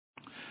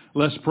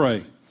Let's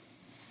pray.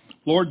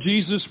 Lord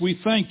Jesus, we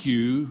thank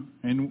you,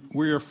 and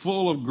we are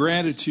full of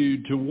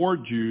gratitude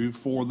toward you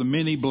for the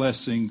many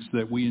blessings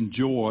that we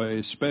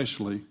enjoy,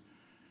 especially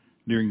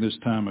during this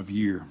time of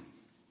year.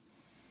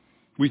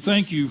 We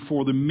thank you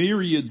for the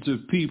myriads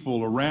of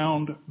people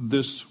around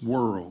this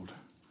world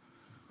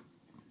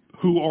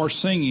who are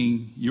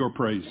singing your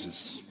praises.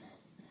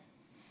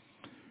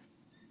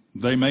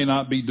 They may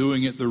not be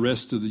doing it the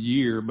rest of the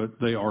year, but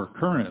they are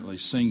currently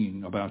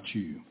singing about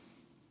you.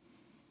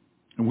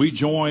 And we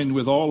join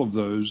with all of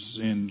those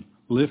in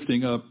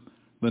lifting up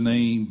the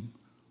name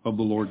of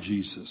the Lord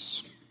Jesus.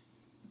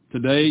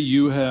 Today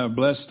you have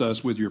blessed us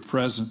with your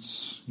presence.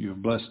 You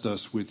have blessed us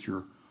with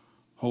your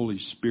Holy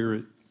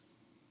Spirit.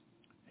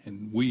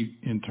 And we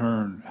in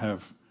turn have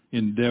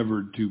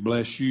endeavored to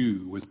bless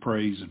you with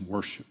praise and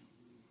worship.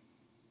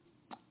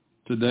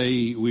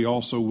 Today we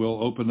also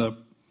will open up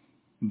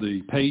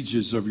the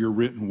pages of your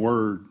written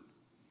word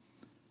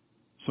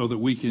so that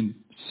we can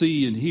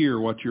see and hear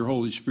what your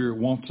Holy Spirit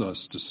wants us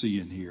to see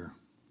and hear.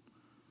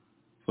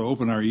 So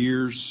open our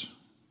ears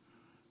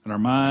and our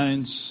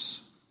minds,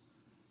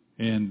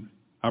 and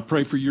I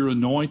pray for your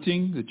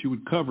anointing, that you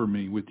would cover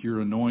me with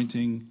your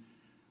anointing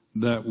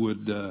that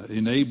would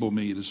enable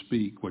me to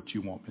speak what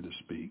you want me to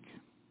speak.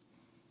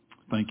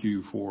 Thank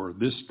you for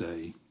this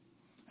day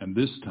and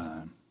this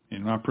time.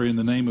 And I pray in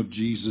the name of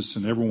Jesus,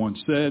 and everyone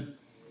said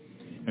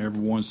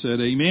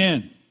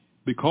amen.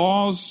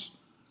 Because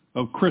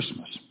of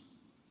Christmas.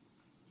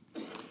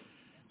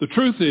 The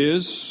truth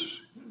is,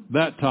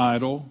 that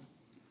title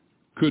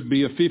could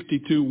be a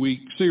 52-week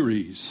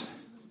series.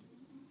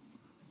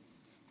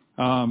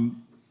 But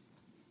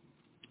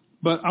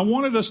I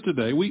wanted us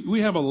today, we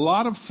have a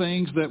lot of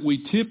things that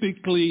we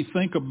typically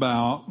think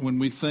about when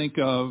we think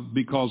of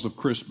because of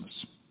Christmas.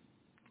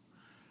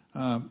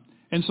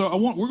 And so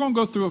we're going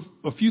to go through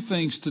a few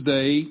things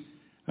today.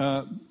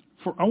 I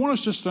want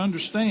us just to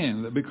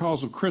understand that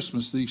because of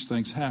Christmas, these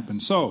things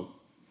happen. So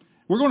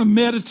we're going to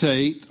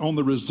meditate on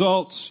the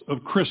results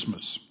of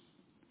Christmas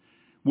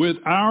with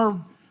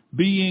our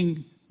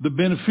being the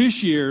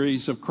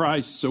beneficiaries of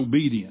Christ's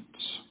obedience.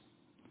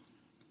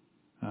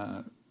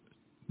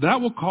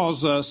 That will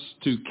cause us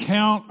to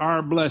count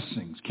our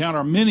blessings, count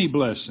our many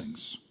blessings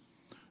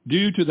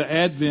due to the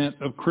advent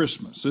of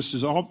Christmas. This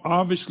is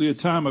obviously a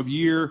time of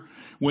year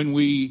when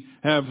we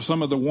have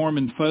some of the warm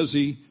and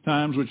fuzzy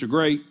times, which are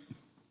great.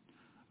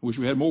 I wish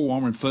we had more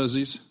warm and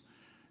fuzzies.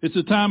 It's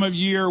a time of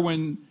year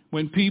when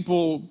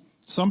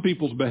some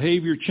people's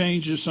behavior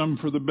changes, some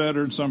for the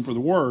better and some for the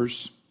worse.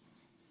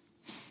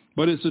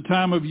 But it's a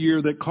time of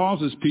year that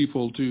causes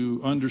people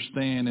to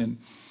understand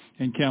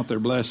and count their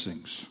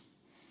blessings.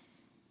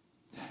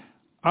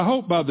 I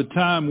hope by the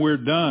time we're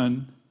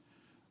done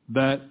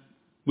that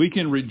we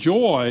can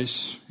rejoice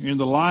in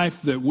the life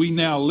that we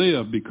now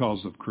live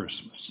because of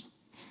Christmas.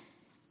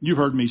 You've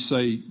heard me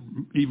say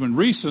even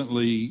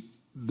recently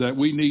that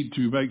we need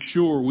to make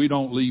sure we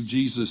don't leave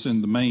Jesus in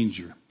the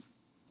manger.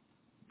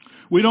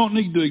 We don't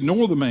need to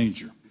ignore the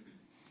manger.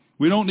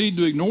 We don't need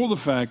to ignore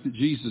the fact that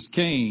Jesus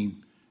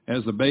came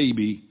as a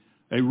baby,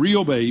 a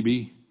real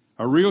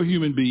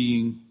human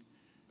being,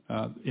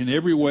 in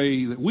every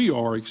way that we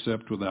are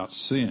except without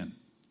sin.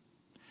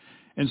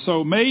 And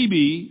so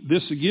maybe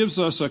this gives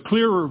us a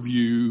clearer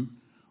view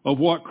of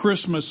what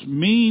Christmas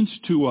means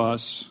to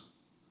us.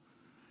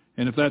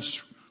 And if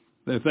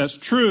that's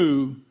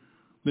true,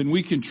 then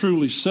we can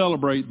truly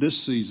celebrate this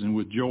season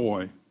with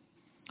joy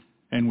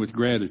and with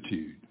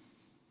gratitude.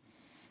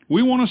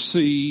 We want to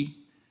see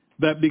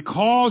that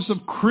because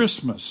of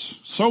Christmas,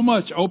 so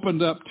much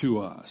opened up to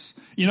us.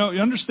 You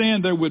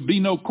understand there would be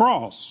no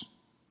cross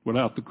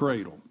without the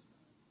cradle.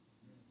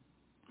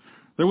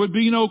 There would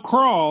be no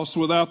cross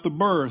without the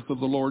birth of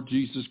the Lord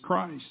Jesus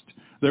Christ.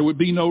 There would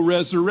be no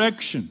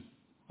resurrection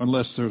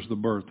unless there's the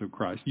birth of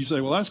Christ. You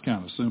say, well, that's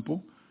kind of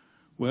simple.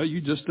 Well,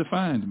 you just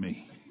defined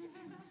me.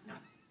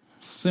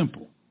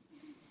 Simple.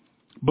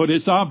 But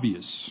it's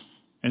obvious.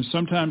 And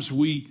sometimes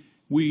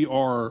we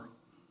are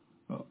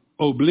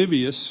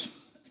oblivious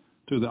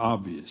to the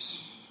obvious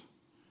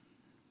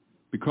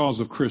because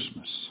of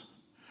Christmas.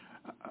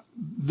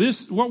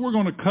 What we're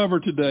going to cover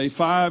today,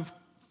 five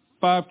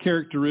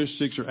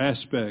characteristics or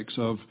aspects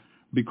of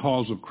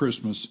because of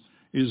Christmas,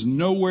 is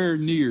nowhere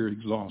near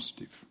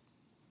exhaustive.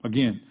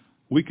 Again,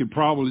 we could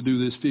probably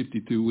do this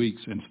 52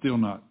 weeks and still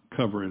not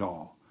cover it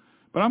all.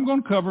 But I'm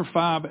going to cover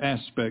 5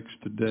 aspects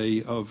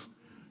today of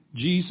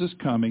Jesus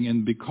coming,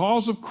 and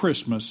because of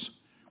Christmas,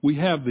 we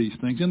have these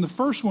things. And the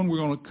first one we're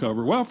going to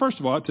cover, well, first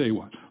of all, I'll tell you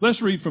what.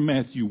 Let's read from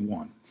Matthew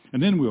 1,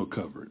 and then we'll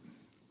cover it.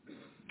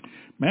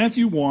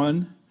 Matthew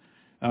 1,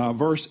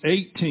 verse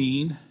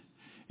 18.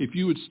 If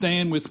you would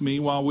stand with me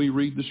while we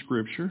read the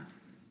scripture.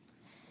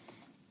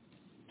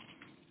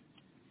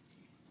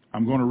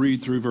 I'm going to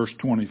read through verse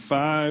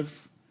 25,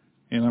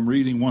 and I'm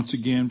reading once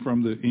again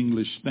from the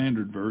English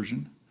Standard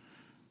Version.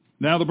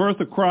 Now the birth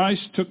of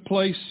Christ took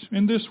place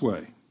in this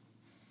way.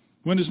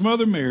 When his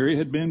mother Mary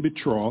had been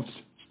betrothed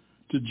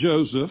to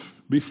Joseph,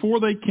 before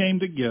they came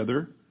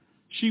together,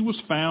 she was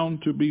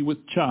found to be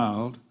with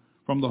child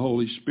from the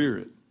Holy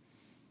Spirit.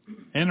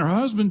 And her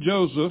husband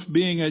Joseph,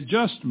 being a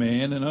just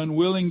man and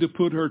unwilling to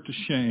put her to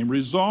shame,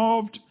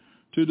 resolved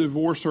to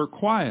divorce her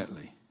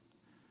quietly.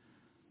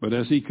 But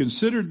as he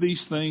considered these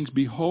things,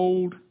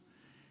 behold,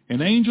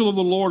 an angel of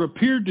the Lord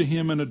appeared to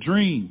him in a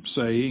dream,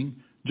 saying,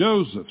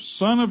 Joseph,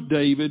 son of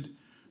David,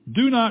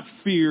 do not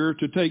fear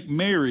to take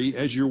Mary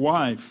as your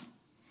wife,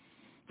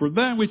 for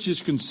that which is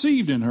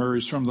conceived in her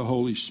is from the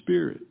Holy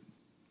Spirit.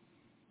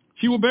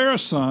 She will bear a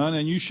son,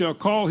 and you shall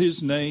call his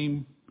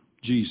name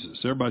Jesus.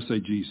 Everybody say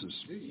Jesus.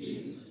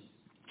 Jesus.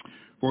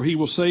 For he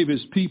will save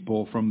his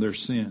people from their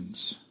sins.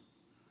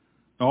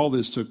 All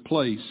this took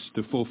place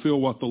to fulfill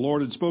what the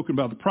Lord had spoken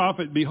about the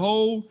prophet.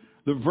 Behold,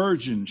 the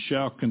virgin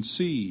shall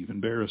conceive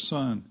and bear a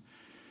son,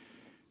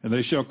 and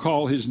they shall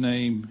call his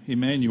name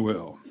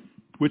Emmanuel,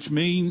 which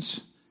means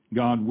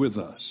God with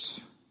us.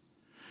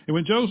 And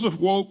when Joseph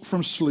woke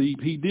from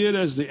sleep, he did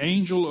as the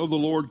angel of the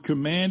Lord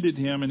commanded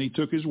him, and he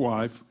took his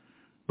wife,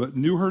 but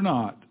knew her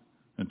not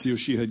until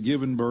she had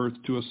given birth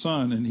to a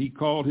son, and he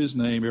called his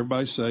name,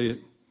 everybody say it,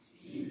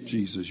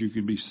 Jesus. You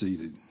can be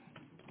seated.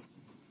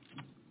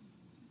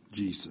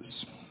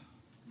 Jesus.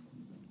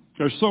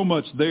 There's so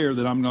much there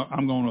that I'm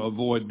going to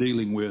avoid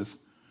dealing with,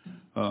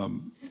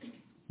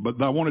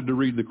 but I wanted to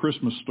read the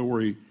Christmas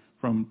story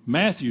from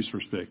Matthew's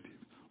perspective.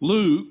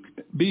 Luke,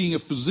 being a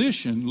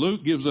physician,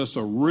 Luke gives us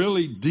a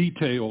really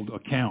detailed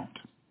account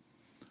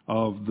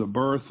of the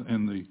birth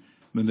and the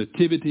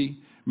nativity.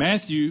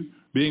 Matthew,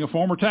 being a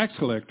former tax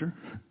collector,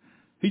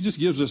 he just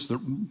gives us the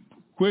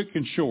quick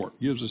and short,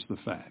 gives us the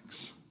facts,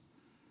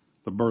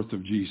 the birth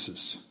of Jesus.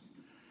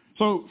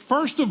 So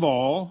first of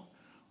all,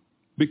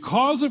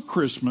 because of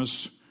Christmas,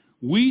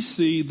 we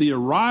see the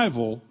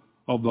arrival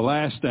of the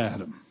last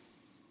Adam.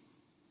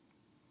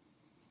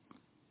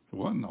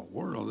 What in the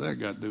world has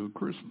that got to do with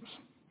Christmas?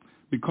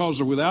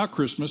 Because without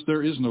Christmas,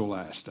 there is no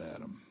last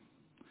Adam.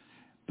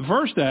 The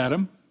first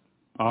Adam,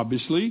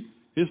 obviously,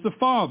 is the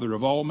father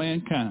of all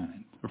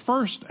mankind. The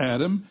first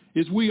Adam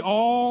is we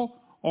all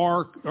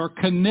are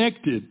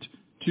connected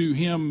to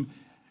him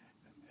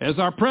as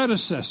our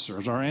predecessor,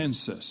 as our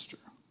ancestor.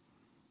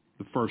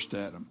 The first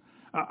Adam.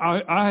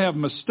 I have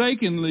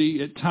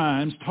mistakenly at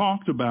times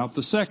talked about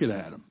the second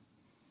Adam.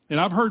 And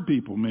I've heard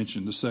people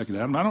mention the second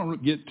Adam. I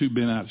don't get too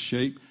bent out of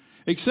shape,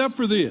 except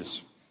for this.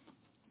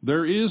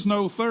 There is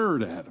no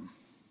third Adam.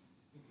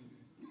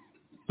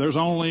 There's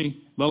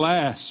only the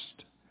last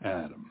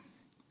Adam.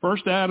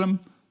 First Adam,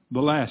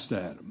 the last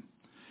Adam.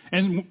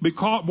 And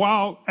because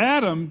while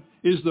Adam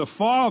is the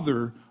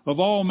father of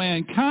all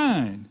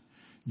mankind,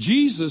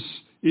 Jesus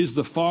is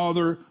the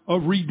father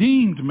of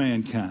redeemed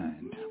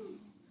mankind.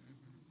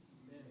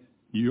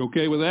 You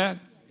okay with that?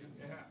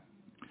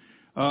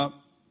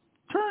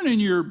 Turn in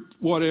your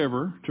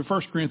whatever to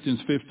 1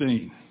 Corinthians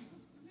 15.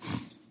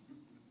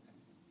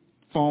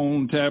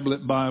 Phone,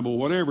 tablet, Bible,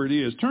 whatever it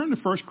is. Turn to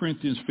 1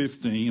 Corinthians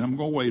 15. I'm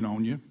going to wait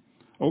on you.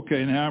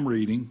 Okay, now I'm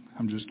reading.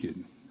 I'm just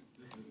kidding.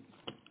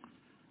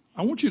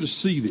 I want you to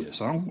see this.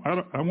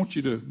 I want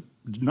you to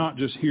not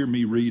just hear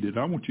me read it.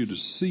 I want you to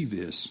see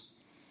this.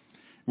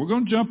 We're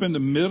going to jump in the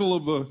middle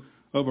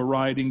of a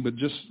writing, but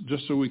just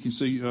so we can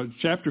see.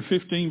 Chapter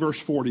 15, verse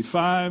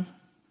 45.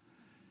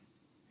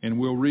 And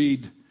we'll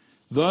read,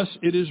 thus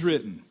it is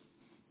written,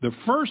 the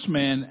first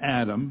man,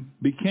 Adam,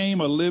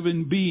 became a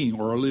living being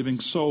or a living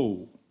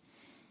soul.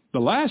 The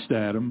last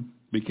Adam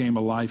became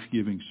a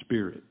life-giving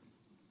spirit.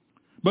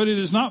 But it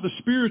is not the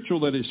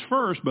spiritual that is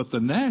first, but the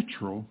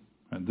natural,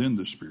 and then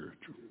the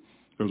spiritual.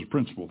 There's a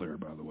principle there,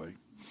 by the way.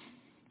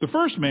 The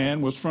first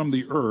man was from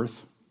the earth,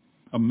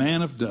 a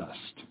man of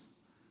dust.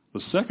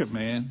 The second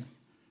man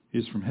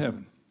is from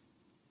heaven.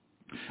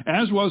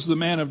 As was the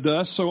man of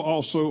dust, so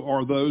also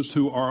are those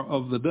who are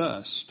of the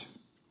dust.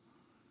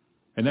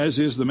 And as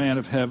is the man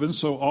of heaven,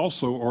 so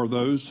also are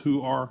those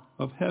who are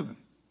of heaven.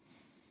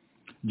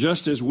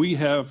 Just as we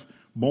have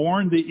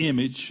borne the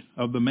image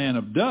of the man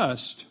of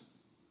dust,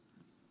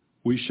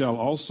 we shall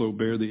also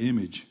bear the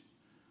image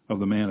of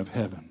the man of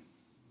heaven.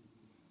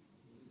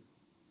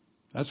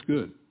 That's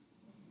good.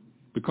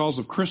 Because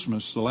of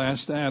Christmas, the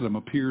last Adam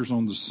appears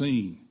on the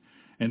scene.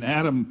 And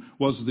Adam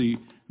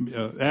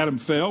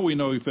fell. We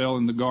know he fell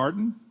in the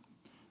garden.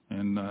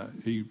 And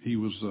he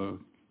was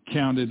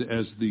counted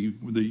as the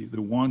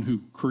one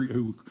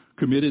who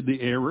committed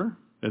the error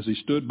as he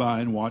stood by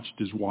and watched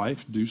his wife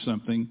do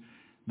something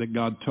that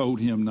God told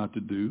him not to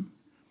do.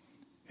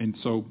 And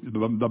so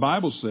the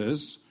Bible says,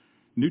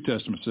 New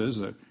Testament says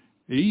that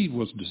Eve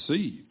was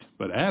deceived,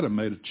 but Adam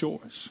made a choice.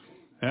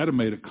 Adam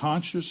made a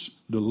conscious,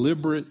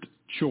 deliberate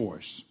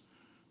choice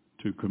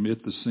to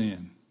commit the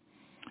sin.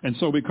 And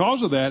so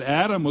because of that,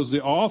 Adam was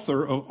the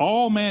author of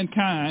all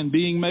mankind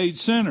being made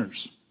sinners.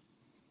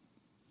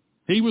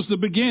 He was the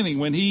beginning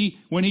when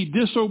he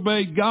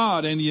disobeyed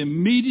God, and he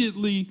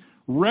immediately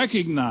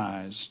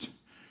recognized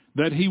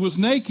that he was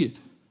naked.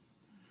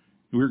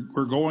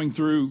 We're going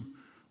through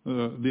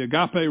the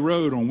Agape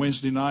Road on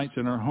Wednesday nights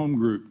in our home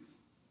group.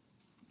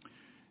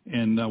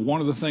 And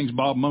one of the things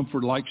Bob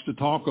Mumford likes to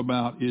talk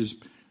about is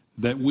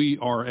that we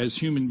are, as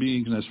human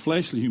beings and as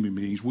fleshly human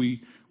beings,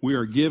 we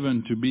are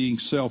given to being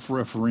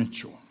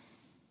self-referential.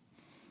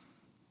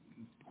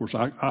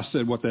 course, I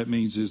said what that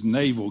means is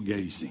navel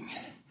gazing.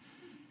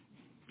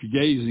 If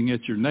you're gazing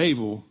at your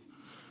navel,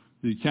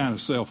 you're kind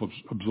of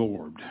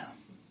self-absorbed.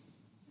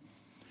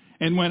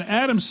 And when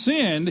Adam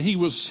sinned,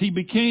 he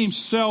became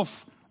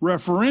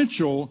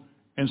self-referential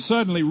and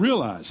suddenly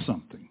realized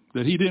something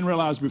that he didn't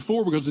realize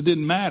before because it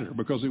didn't matter,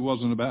 because it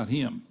wasn't about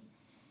him.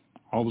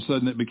 All of a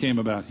sudden it became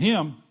about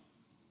him,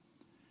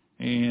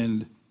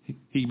 and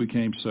he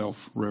became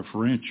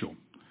self-referential.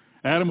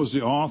 Adam was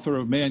the author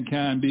of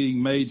mankind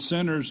being made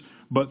sinners,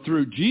 but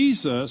through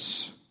Jesus,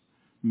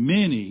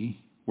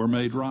 many were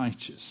made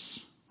righteous,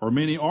 or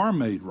many are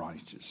made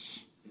righteous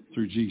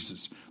through Jesus.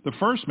 The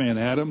first man,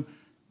 Adam,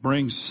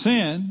 brings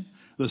sin.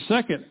 The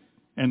second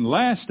and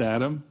last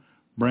Adam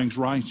brings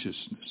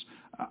righteousness.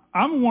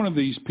 I'm one of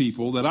these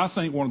people that I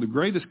think one of the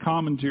greatest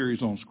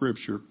commentaries on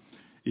Scripture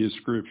is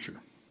Scripture.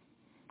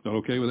 Is that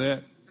okay with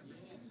that?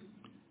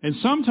 And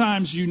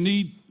sometimes you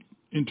need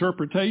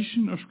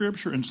interpretation of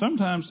Scripture, and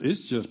sometimes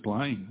it's just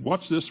plain.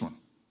 Watch this one.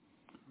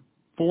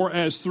 For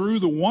as through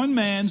the one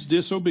man's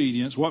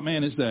disobedience, what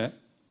man is that?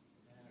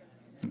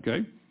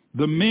 Okay.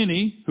 The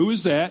many, who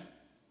is that?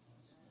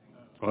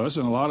 Us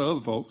and a lot of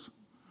other folks,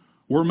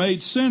 were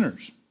made sinners.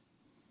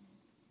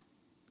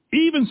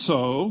 Even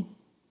so,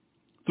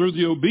 through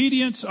the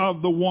obedience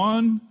of the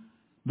one,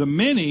 the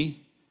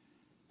many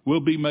will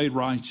be made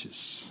righteous.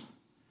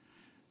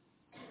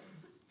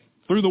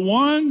 Through the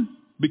one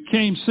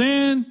became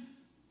sin.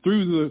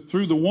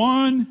 Through the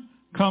one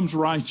comes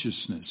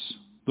righteousness.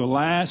 The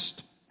last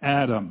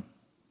Adam.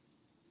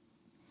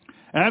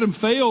 Adam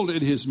failed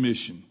at his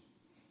mission.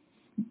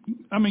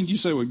 I mean, you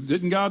say, well,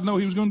 didn't God know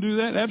he was going to do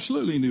that?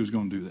 Absolutely he knew he was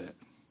going to do that.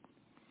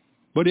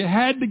 But it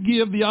had to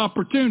give the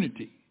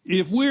opportunity.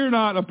 If we're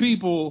not a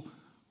people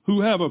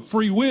who have a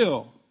free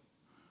will,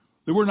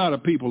 then we're not a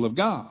people of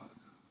God.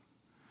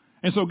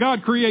 And so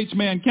God creates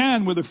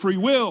mankind with a free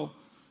will,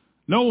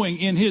 knowing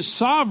in his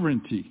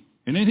sovereignty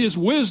and in his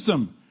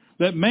wisdom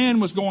that man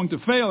was going to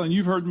fail. And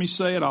you've heard me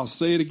say it, I'll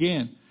say it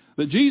again,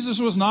 that Jesus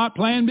was not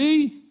plan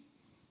B.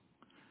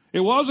 It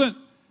wasn't,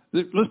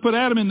 let's put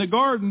Adam in the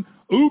garden.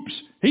 Oops,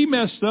 he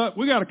messed up.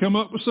 We got to come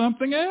up with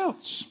something else.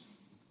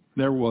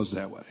 Never was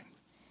that way.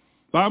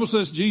 The Bible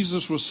says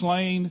Jesus was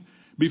slain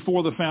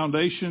before the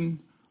foundation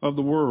of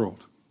the world.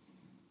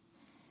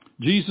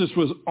 Jesus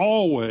was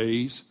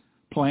always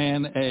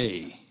plan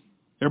A.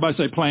 Everybody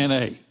say plan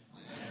A.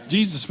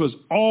 Jesus was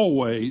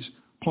always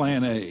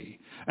plan A.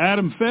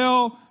 Adam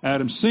fell.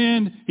 Adam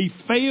sinned. He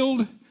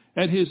failed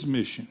at his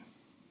mission.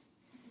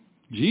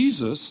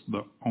 Jesus,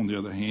 on the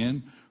other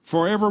hand,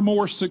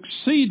 forevermore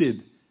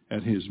succeeded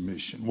at his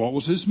mission. What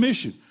was his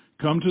mission?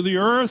 Come to the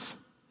earth,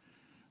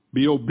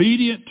 be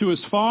obedient to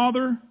his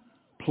Father,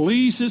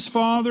 please his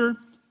Father,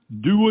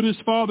 do what his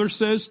Father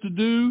says to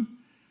do,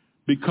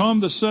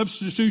 become the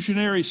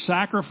substitutionary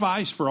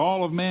sacrifice for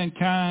all of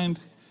mankind,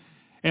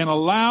 and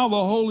allow the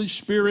Holy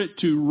Spirit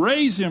to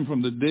raise him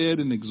from the dead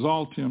and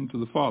exalt him to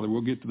the Father.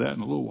 We'll get to that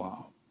in a little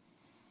while.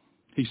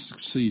 He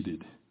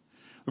succeeded.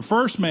 The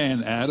first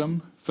man,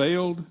 Adam,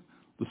 failed.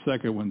 The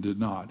second one did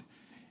not.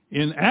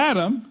 In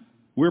Adam,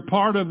 we're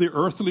part of the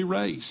earthly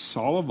race.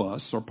 All of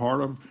us are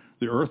part of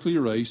the earthly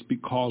race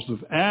because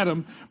of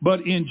Adam.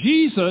 But in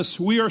Jesus,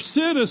 we are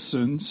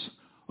citizens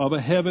of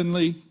a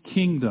heavenly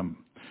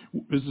kingdom.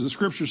 As the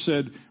Scripture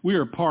said, we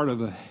are part of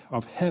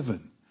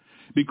heaven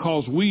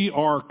because we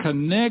are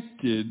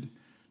connected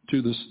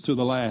to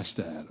the last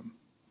Adam,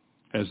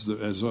 as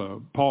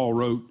Paul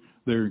wrote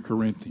there in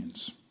Corinthians.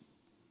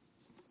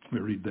 Let me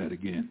read that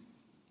again.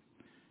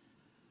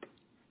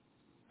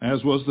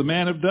 As was the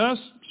man of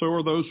dust, so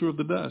are those who are of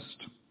the dust.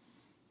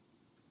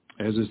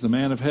 As is the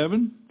man of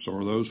heaven, so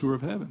are those who are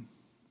of heaven.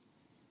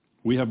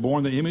 We have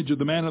borne the image of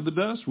the man of the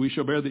dust. We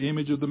shall bear the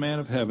image of the man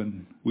of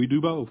heaven. We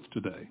do both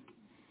today.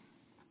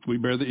 We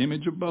bear the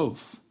image of both.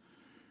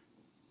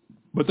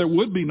 But there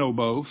would be no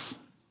both,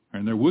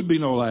 and there would be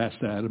no last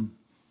Adam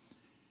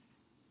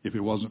if it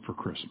wasn't for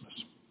Christmas.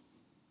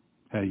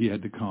 He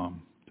had to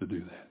come to do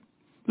that.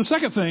 The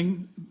second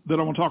thing that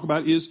I want to talk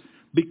about is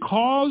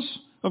because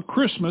of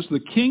Christmas, the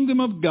kingdom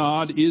of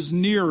God is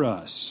near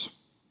us.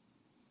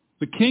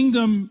 The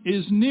kingdom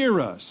is near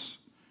us.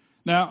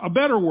 Now, a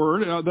better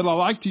word that I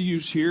like to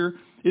use here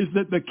is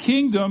that the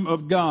kingdom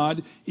of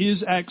God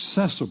is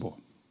accessible.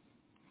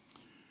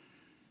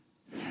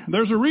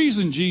 There's a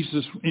reason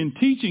Jesus, in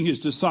teaching his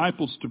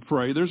disciples to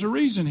pray, there's a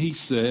reason he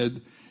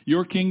said,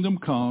 your kingdom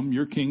come,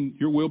 your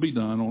will be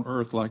done on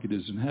earth like it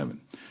is in heaven.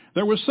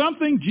 There was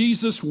something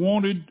Jesus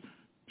wanted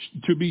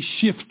to be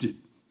shifted.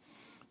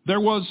 There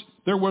was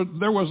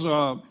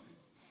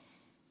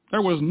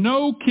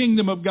no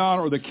kingdom of God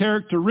or the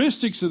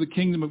characteristics of the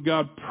kingdom of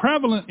God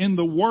prevalent in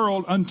the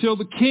world until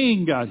the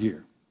king got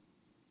here.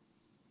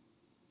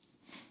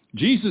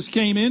 Jesus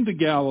came into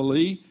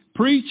Galilee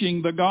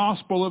preaching the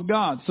gospel of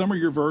God. Some of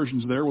your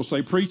versions there will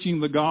say preaching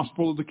the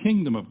gospel of the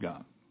kingdom of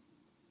God.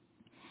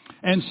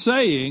 And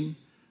saying,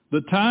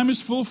 the time is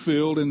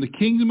fulfilled and the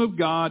kingdom of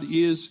God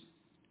is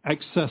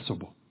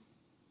accessible.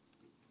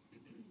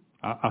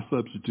 I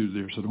substituted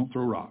there, so don't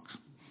throw rocks.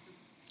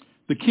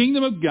 The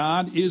kingdom of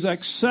God is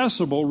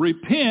accessible.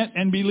 Repent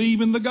and believe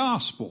in the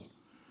gospel.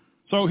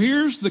 So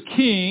here's the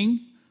king.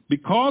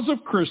 Because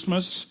of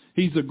Christmas,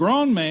 he's a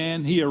grown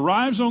man. He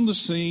arrives on the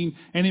scene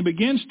and he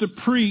begins to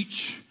preach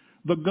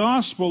the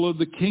gospel of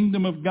the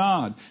kingdom of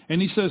God. And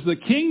he says the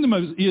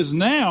kingdom is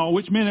now,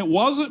 which meant it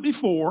wasn't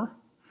before.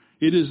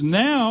 It is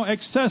now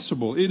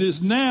accessible. It is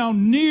now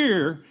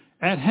near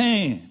at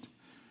hand.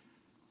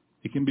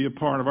 It can be a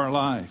part of our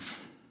life.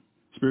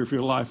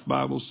 Spirit-Filled Life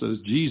Bible says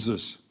Jesus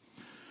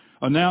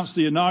announced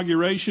the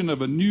inauguration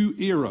of a new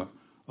era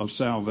of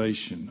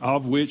salvation,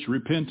 of which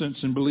repentance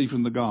and belief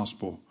in the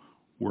gospel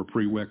were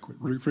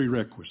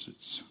prerequisites.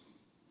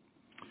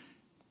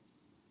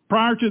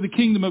 Prior to the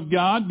kingdom of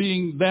God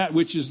being that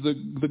which is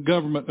the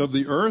government of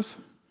the earth,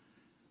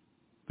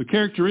 the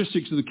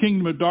characteristics of the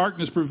kingdom of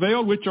darkness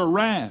prevailed, which are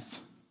wrath,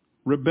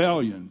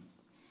 rebellion,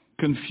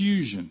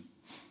 confusion,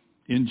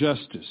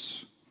 injustice,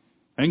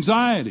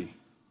 anxiety,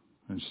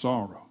 and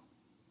sorrow.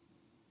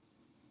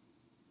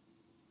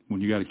 When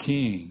you got a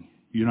king,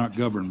 you're not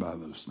governed by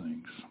those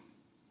things.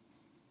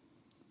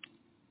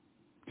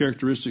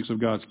 Characteristics of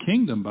God's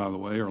kingdom, by the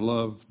way, are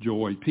love,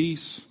 joy, peace,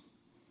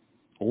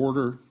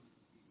 order,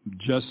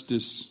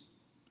 justice,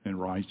 and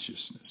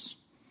righteousness.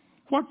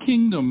 What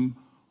kingdom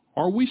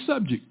are we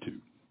subject to?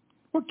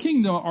 What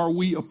kingdom are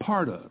we a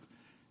part of?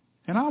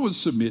 And I would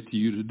submit to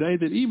you today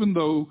that even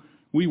though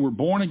we were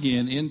born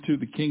again into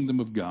the kingdom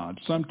of God,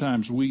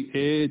 sometimes we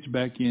edge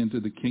back into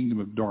the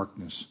kingdom of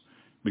darkness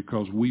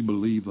because we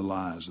believe the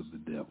lies of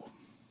the devil.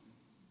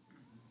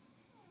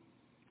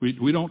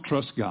 We don't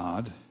trust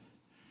God.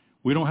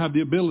 We don't have the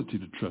ability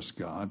to trust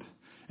God.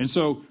 And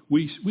so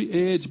we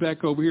edge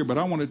back over here. But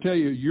I want to tell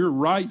you, your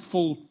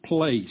rightful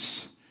place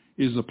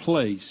is a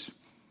place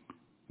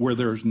where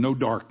there's no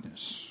darkness,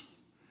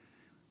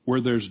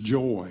 where there's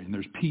joy and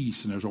there's peace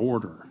and there's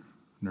order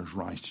and there's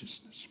righteousness.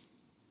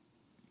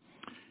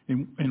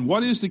 And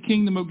what is the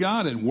kingdom of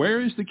God? And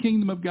where is the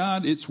kingdom of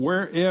God? It's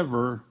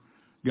wherever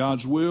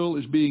God's will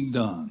is being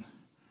done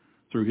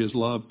through his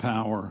love,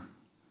 power,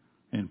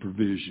 and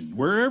provision.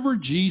 Wherever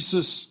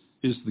Jesus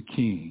is the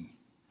king,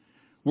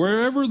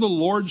 wherever the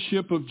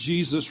lordship of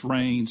Jesus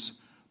reigns,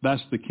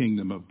 that's the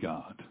kingdom of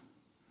God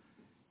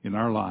in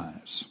our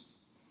lives.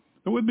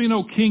 There would be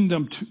no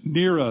kingdom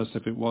near us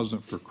if it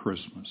wasn't for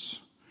Christmas.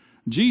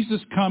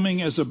 Jesus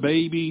coming as a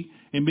baby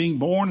and being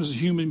born as a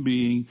human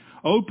being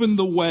opened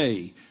the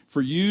way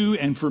for you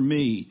and for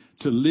me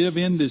to live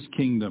in this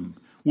kingdom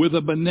with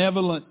a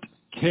benevolent,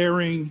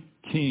 caring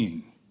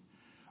king.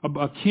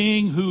 A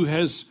king who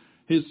has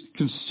his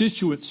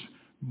constituents'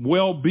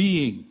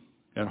 well-being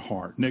at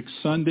heart. Next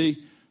Sunday,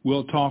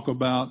 we'll talk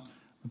about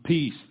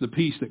peace, the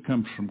peace that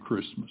comes from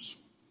Christmas.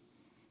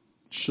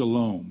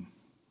 Shalom.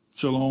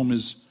 Shalom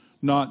is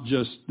not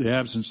just the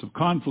absence of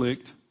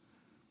conflict,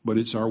 but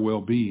it's our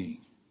well-being.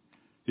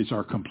 It's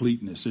our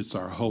completeness. It's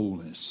our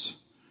wholeness.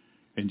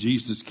 And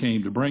Jesus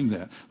came to bring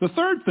that. The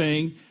third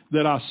thing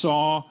that I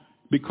saw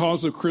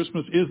because of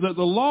Christmas is that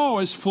the law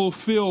is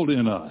fulfilled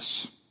in us.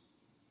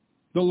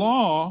 The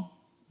law,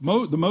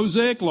 the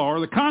Mosaic law, or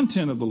the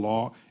content of the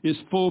law, is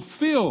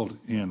fulfilled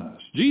in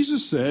us.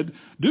 Jesus said,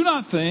 "Do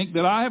not think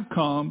that I have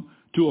come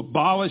to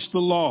abolish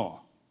the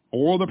law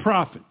or the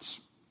prophets."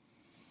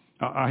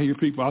 I hear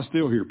people, I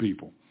still hear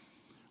people,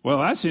 "Well,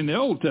 that's in the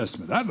Old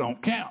Testament. That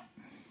don't count."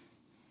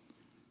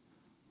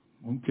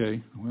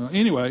 Okay, well,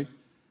 anyway,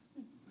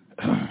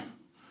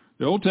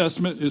 the Old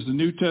Testament is the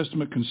New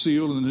Testament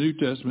concealed, and the New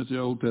Testament is the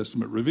Old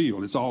Testament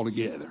revealed. It's all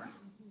together.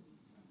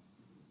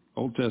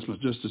 Old Testament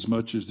is just as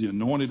much as the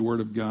anointed Word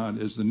of God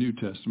as the New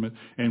Testament.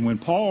 And when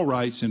Paul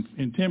writes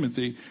in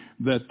Timothy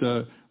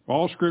that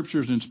all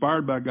Scripture is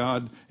inspired by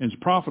God and is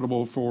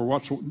profitable for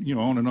what's,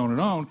 on and on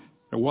and on,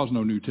 there was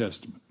no New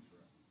Testament.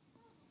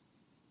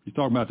 He's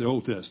talking about the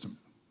Old Testament.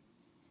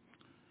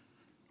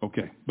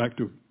 Okay, back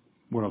to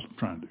what I was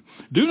trying to do.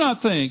 "Do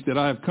not think that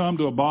I have come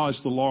to abolish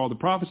the law of the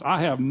prophets.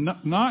 I have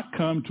not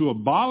come to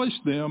abolish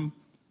them,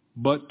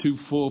 but to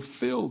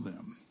fulfill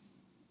them.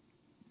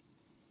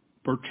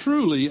 For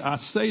truly I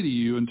say to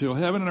you, until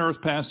heaven and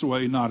earth pass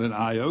away, not an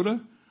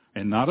iota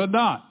and not a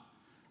dot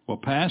will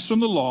pass from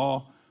the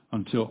law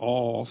until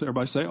all," so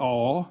everybody say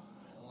all,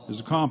 is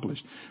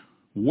accomplished.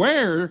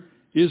 Where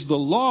is the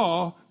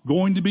law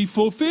going to be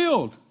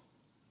fulfilled?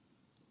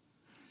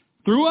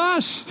 Through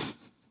us.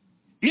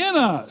 In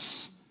us.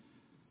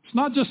 It's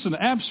not just an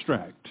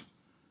abstract.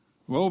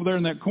 Well, over there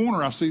in that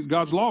corner, I see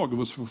God's law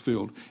was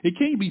fulfilled. It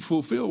can't be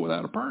fulfilled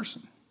without a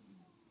person.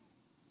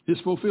 It's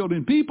fulfilled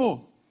in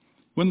people.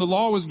 When the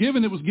law was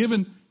given, it was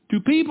given to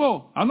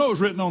people. I know it was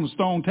written on a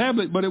stone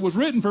tablet, but it was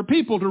written for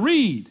people to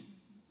read.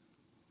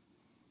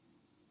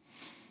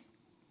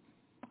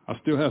 I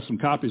still have some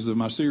copies of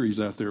my series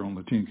out there on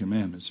the Ten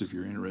Commandments if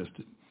you're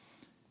interested.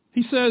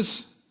 He says,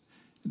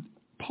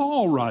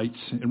 Paul writes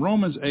in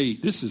Romans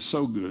 8, this is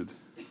so good.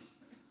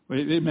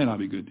 It may not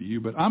be good to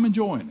you, but I'm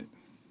enjoying it.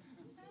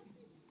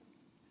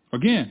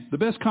 Again, the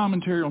best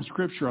commentary on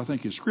Scripture, I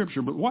think, is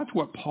Scripture, but watch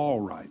what Paul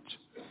writes.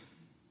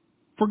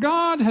 "For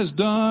God has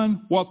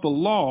done what the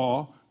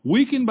law,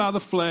 weakened by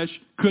the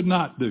flesh, could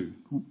not do."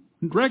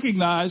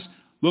 recognize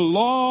the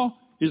law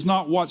is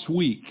not what's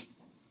weak.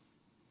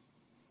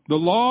 The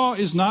law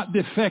is not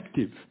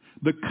defective.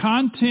 The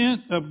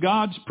content of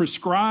God's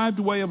prescribed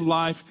way of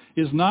life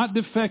is not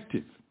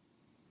defective.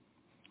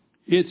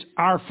 It's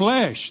our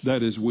flesh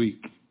that is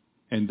weak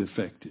and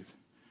defective.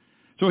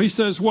 So he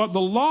says what the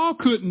law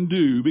couldn't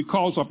do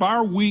because of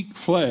our weak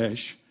flesh,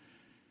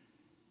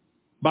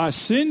 by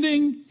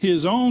sending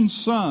his own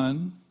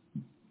Son,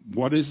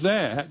 what is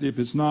that if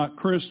it's not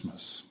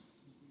Christmas?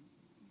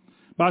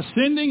 By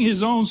sending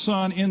his own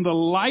Son in the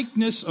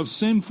likeness of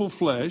sinful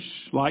flesh,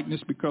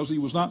 likeness because he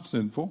was not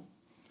sinful,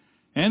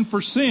 and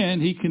for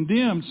sin, he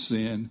condemned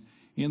sin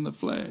in the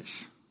flesh.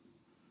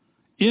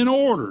 In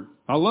order.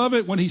 I love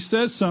it when he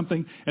says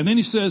something, and then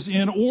he says,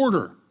 in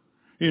order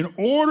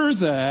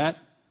that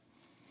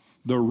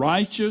the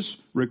righteous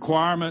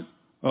requirement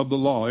of the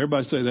law.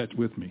 Everybody say that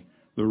with me.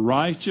 The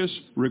righteous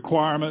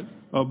requirement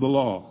of the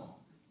law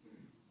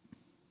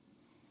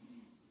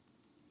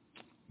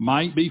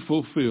might be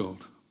fulfilled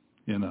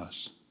in us,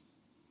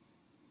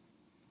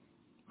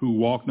 who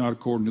walk not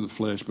according to the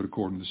flesh, but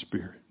according to the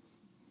Spirit.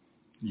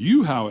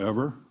 You,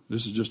 however,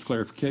 this is just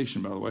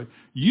clarification, by the way,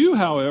 you,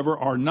 however,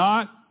 are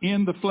not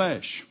in the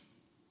flesh,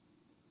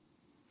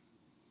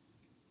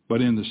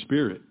 but in the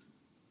Spirit,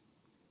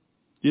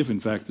 if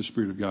in fact the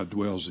Spirit of God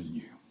dwells in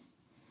you.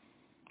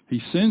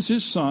 He sends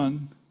his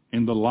Son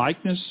in the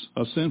likeness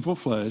of sinful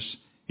flesh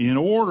in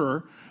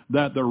order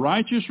that the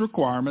righteous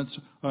requirements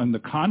and the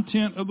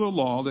content of the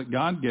law that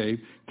God gave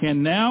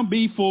can now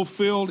be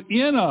fulfilled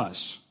in us.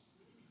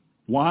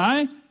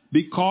 Why?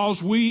 Because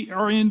we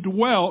are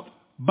indwelt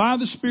by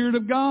the Spirit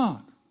of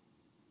God.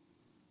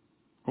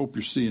 Hope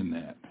you're seeing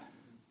that.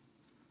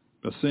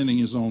 By sending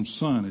his own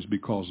Son is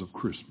because of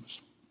Christmas.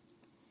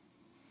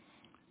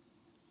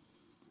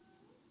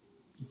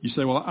 You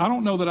say, well, I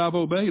don't know that I've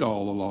obeyed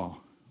all the law.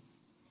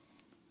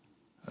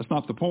 That's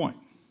not the point.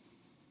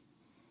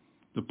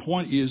 The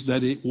point is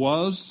that it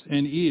was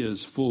and is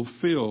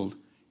fulfilled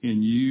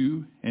in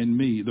you and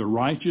me. The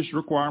righteous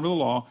requirement of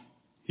the law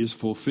is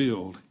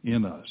fulfilled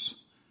in us.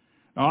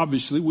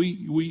 Obviously,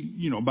 we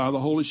by the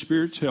Holy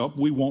Spirit's help,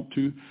 we want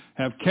to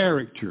have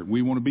character.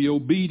 We want to be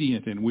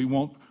obedient, and we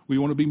want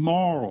to be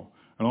moral,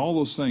 and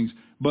all those things.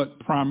 But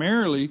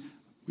primarily,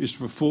 it's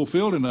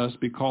fulfilled in us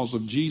because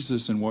of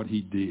Jesus and what he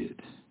did.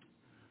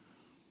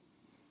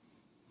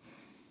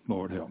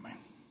 Lord help me.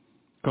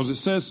 Because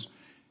it says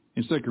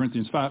in 2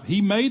 Corinthians 5,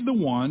 he made the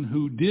one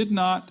who did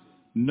not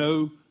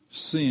know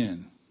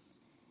sin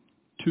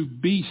to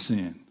be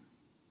sin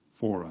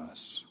for us,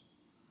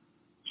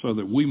 so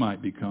that we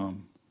might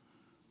become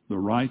the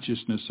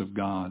righteousness of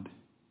God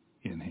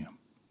in him.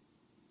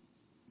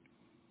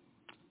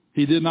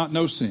 He did not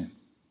know sin,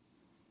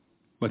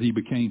 but he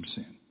became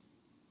sin.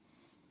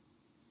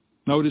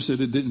 Notice that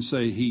it didn't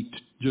say he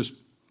just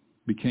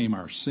became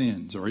our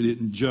sins, or he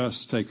didn't just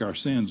take our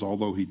sins,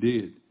 although he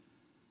did.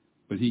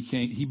 But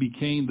he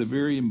became the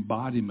very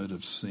embodiment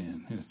of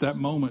sin. And at that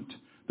moment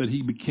that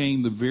he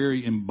became the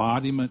very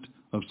embodiment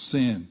of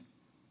sin,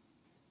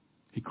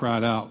 he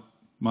cried out,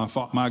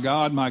 my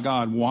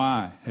God,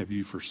 why have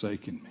you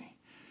forsaken me?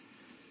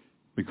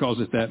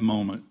 Because at that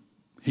moment,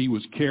 he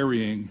was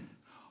carrying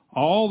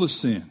all the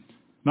sin,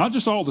 not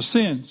just all the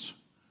sins,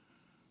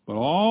 but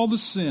all the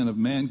sin of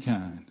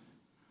mankind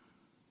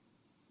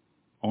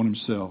on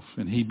himself.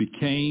 And he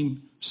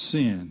became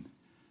sin.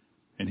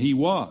 And he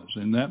was,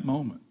 in that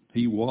moment,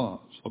 he was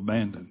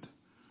abandoned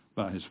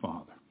by his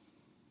Father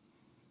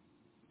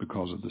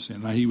because of the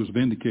sin. Now, he was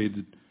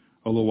vindicated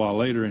a little while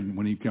later, and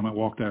when he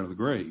walked out of the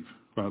grave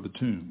by the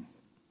tomb.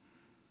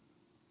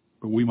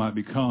 But we might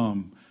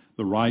become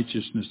the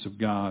righteousness of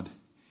God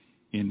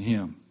in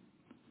him.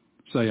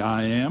 Say,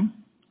 I am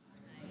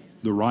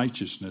the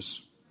righteousness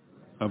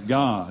of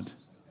God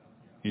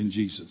in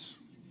Jesus.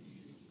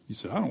 You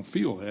say, I don't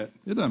feel that.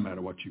 It doesn't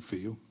matter what you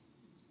feel.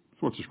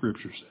 That's what the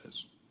Scripture says.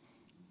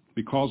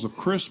 Because of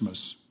Christmas,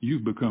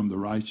 you've become the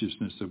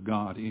righteousness of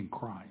God in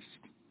Christ.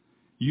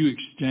 You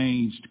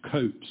exchanged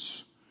coats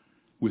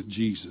with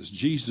Jesus.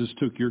 Jesus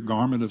took your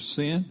garment of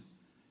sin,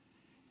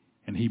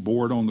 and he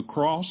bore it on the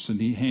cross, and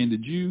he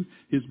handed you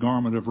his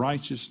garment of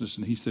righteousness,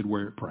 and he said,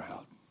 wear it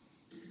proud.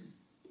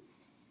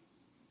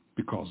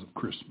 Because of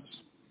Christmas.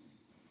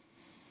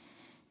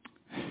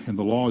 And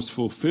the law is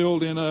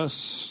fulfilled in us,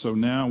 so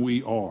now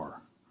we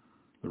are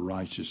the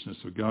righteousness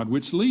of God,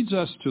 which leads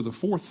us to the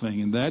fourth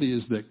thing, and that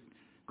is that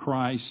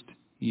Christ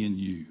in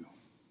you.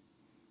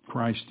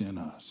 Christ in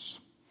us.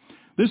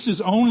 This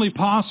is only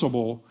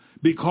possible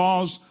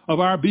because of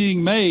our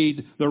being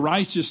made the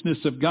righteousness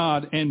of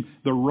God and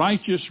the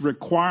righteous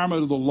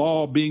requirement of the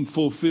law being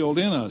fulfilled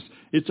in us.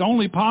 It's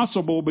only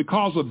possible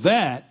because of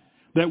that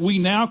we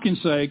now can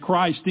say,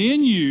 Christ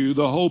in you,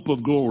 the hope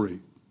of glory.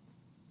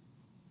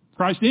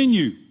 Christ in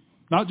you.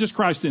 Not just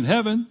Christ in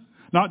heaven,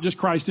 not just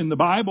Christ in the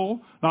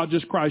Bible, not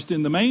just Christ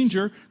in the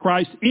manger,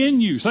 Christ in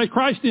you. Say,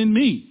 Christ in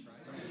me.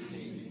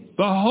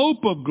 The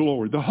hope of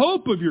glory, the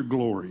hope of your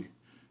glory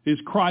is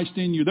Christ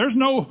in you. There's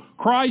no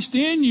Christ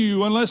in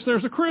you unless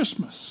there's a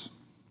Christmas.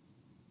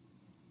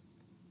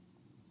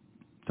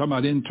 Talking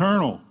about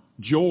internal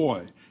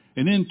joy,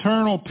 an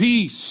internal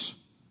peace.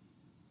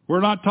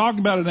 We're not talking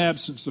about an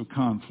absence of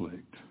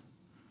conflict.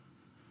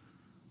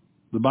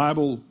 The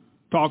Bible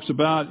talks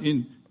about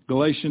in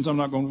Galatians, I'm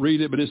not going to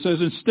read it, but it says,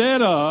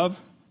 instead of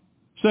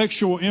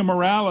sexual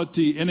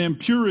immorality and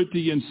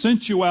impurity and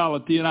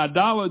sensuality and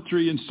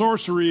idolatry and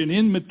sorcery and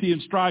enmity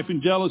and strife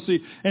and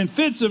jealousy and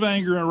fits of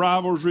anger and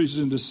rivalries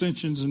and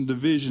dissensions and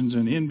divisions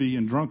and envy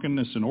and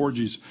drunkenness and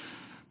orgies.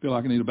 I feel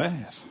like I need a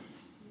bath.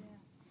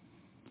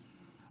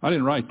 I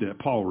didn't write that.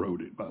 Paul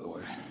wrote it, by the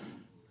way.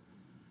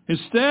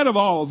 Instead of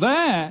all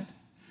that,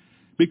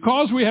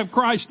 because we have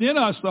Christ in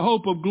us, the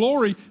hope of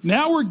glory,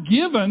 now we're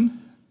given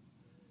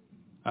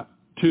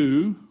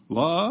to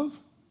love,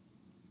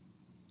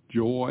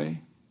 joy,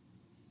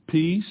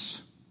 peace,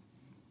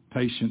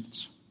 patience,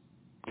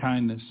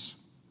 kindness,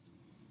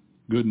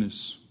 goodness,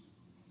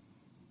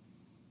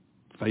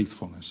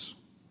 faithfulness,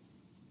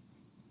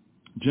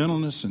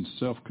 gentleness, and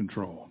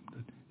self-control.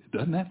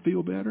 Doesn't that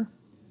feel better?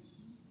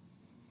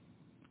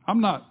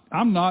 I'm not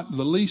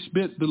the least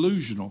bit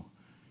delusional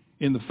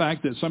in the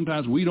fact that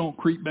sometimes we don't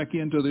creep back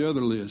into the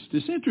other list.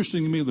 It's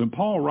interesting to me that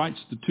Paul writes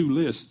the two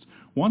lists.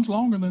 One's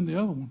longer than the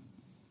other one.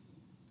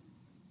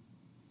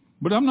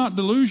 But I'm not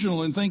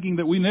delusional in thinking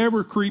that we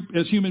never creep,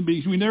 as human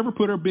beings, we never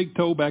put our big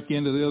toe back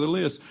into the other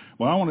list.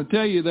 Well, I want to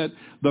tell you that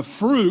the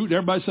fruit,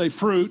 everybody say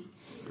fruit,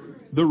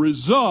 the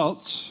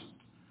results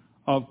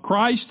of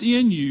Christ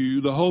in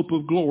you, the hope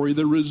of glory,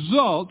 the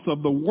results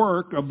of the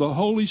work of the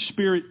Holy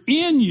Spirit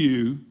in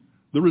you,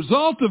 the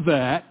result of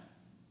that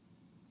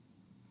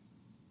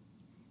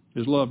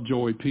is love,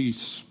 joy, peace,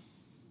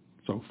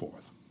 so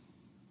forth.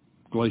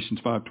 Galatians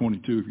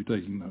 5:22 if you're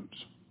taking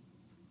notes.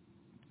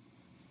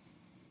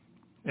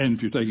 And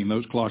if you're taking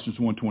notes, Colossians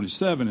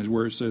 1:27 is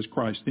where it says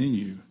Christ in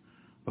you,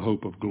 the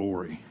hope of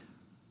glory.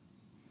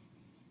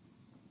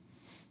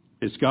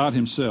 It's God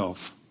himself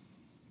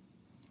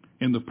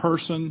in the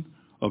person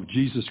of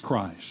Jesus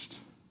Christ,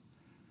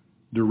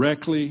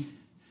 directly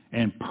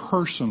and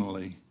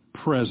personally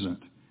present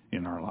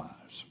in our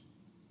lives.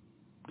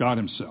 God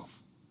himself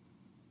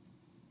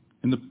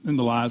in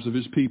the lives of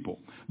his people.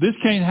 This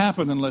can't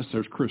happen unless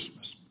there's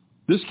Christmas.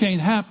 This can't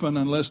happen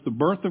unless the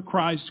birth of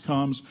Christ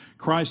comes,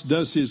 Christ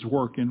does his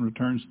work and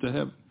returns to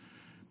heaven.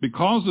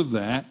 Because of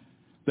that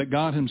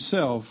God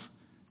himself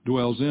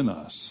dwells in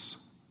us.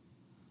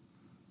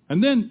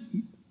 And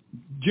then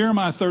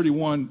Jeremiah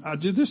 31,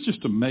 this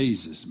just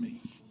amazes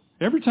me.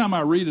 Every time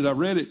I read it, I've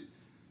read it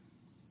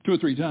 2 or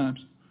 3 times.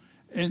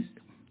 And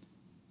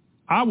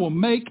I will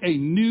make a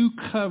new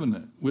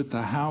covenant with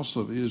the house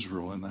of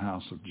Israel and the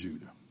house of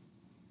Judah.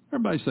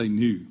 Everybody say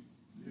new.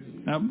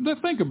 Now,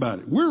 think about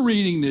it. We're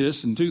reading this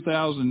in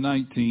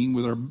 2019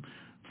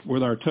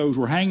 with our toes.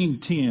 We're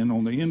hanging 10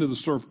 on the end of the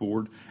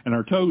surfboard, and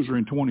our toes are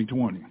in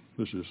 2020.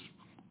 Let's just,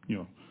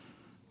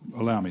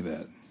 allow me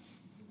that.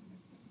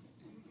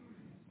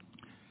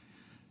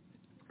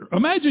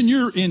 Imagine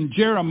you're in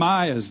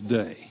Jeremiah's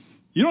day.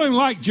 You don't even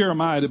like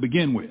Jeremiah to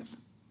begin with.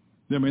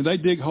 I mean, they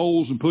dig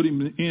holes and put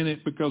him in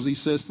it because he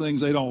says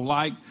things they don't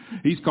like.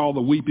 He's called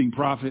the weeping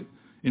prophet,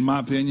 in my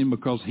opinion,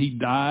 because he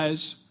dies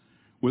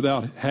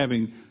without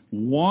having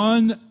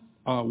one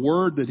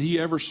word that he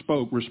ever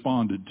spoke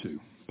responded to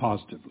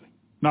positively.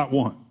 Not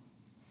one.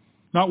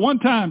 Not one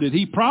time did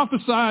he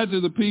prophesy to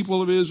the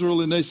people of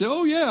Israel and they say,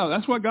 oh yeah,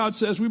 that's what God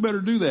says, we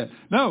better do that.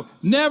 No,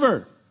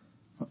 never.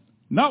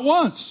 Not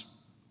once.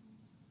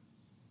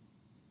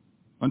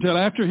 Until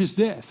after his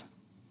death.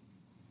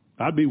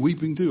 I'd be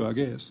weeping too, I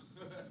guess.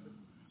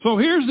 So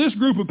here's this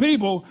group of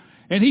people,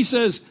 and he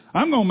says,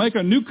 I'm going to make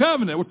a new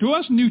covenant. Well, to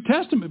us New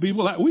Testament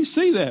people, we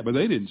see that, but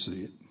they didn't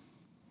see it.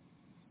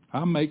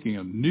 I'm making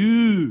a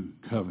new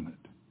covenant.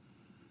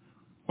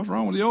 What's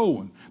wrong with the old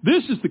one?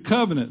 This is the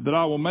covenant that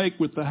I will make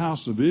with the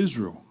house of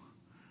Israel.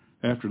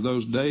 After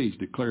those days,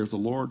 declares the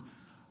Lord,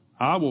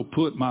 I will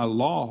put my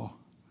law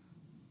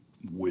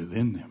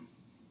within them.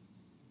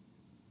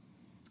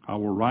 I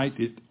will write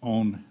it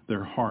on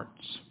their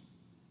hearts.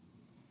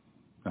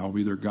 I will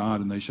be their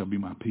God, and they shall be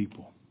my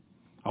people.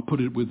 I'll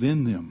put it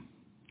within them.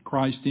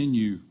 Christ in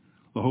you,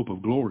 the hope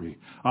of glory.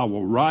 I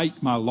will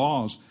write my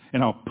laws,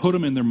 and I'll put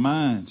them in their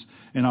minds,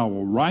 and I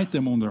will write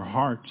them on their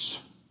hearts.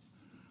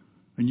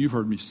 And you've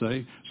heard me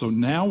say, so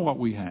now what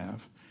we have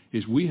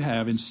is we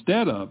have,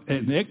 instead of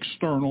an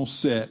external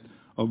set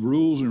of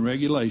rules and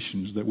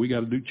regulations that we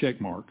got to do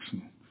check marks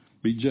and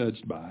be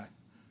judged by,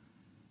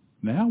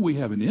 now we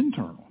have an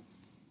internal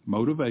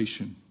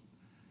motivation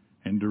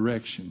and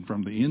direction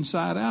from the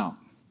inside out.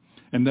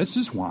 And this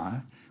is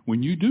why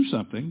when you do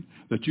something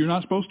that you're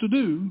not supposed to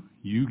do,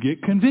 you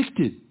get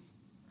convicted.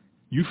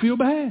 You feel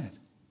bad.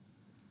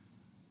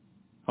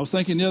 I was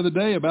thinking the other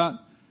day about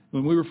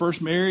when we were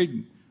first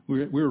married,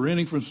 we were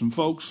renting from some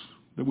folks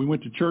that we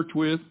went to church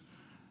with.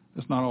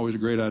 That's not always a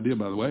great idea,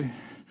 by the way.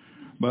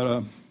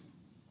 But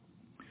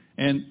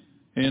I don't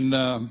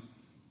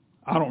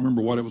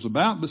remember what it was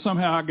about, but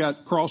somehow I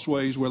got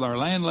crossways with our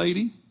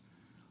landlady.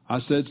 I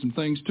said some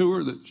things to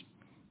her that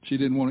she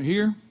didn't want to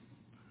hear.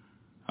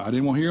 I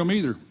didn't want to hear them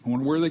either. I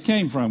wonder where they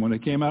came from when they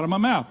came out of my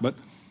mouth. But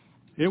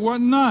it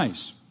wasn't nice.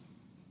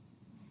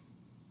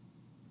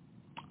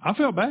 I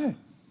felt bad.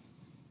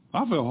 I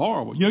felt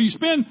horrible. You know, you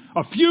spend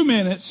a few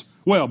minutes,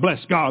 well, bless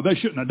God, they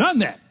shouldn't have done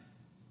that.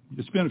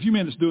 You spend a few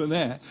minutes doing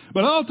that.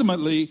 But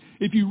ultimately,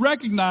 if you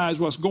recognize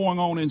what's going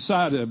on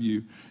inside of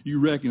you, you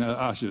recognize,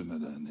 I shouldn't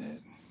have done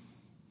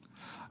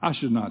that. I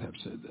should not have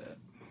said that.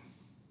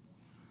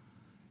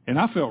 And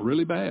I felt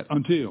really bad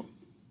until,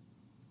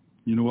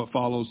 you know what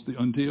follows the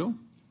until?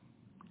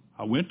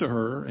 I went to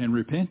her and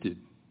repented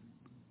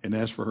and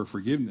asked for her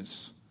forgiveness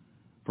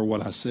for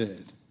what I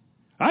said.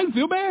 I didn't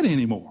feel bad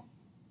anymore.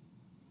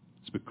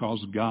 It's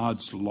because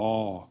God's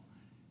law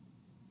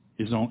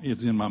is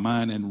in my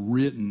mind and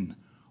written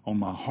on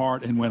my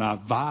heart. And when I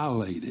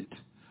violate it,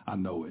 I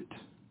know it.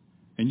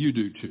 And you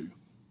do too.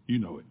 You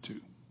know it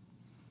too.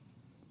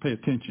 Pay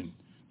attention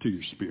to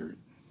your spirit.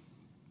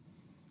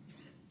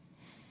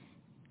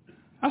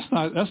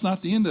 That's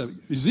not the end of it.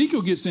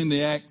 Ezekiel gets in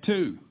the act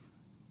too.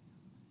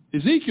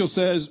 Ezekiel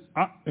says,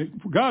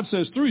 God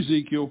says through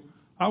Ezekiel,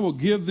 I will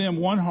give them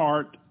one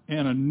heart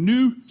and a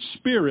new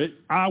spirit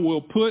I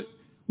will put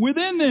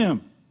within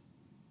them.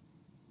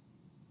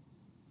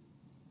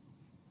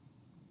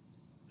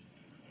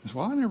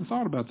 Well, I never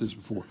thought about this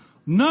before.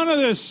 None of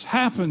this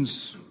happens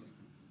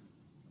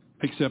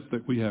except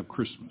that we have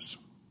Christmas.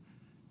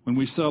 When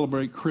we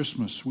celebrate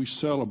Christmas, we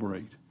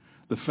celebrate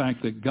the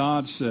fact that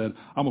God said,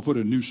 I'm going to put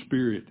a new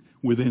spirit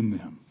within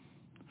them.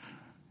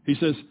 He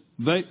says,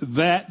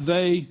 that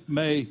they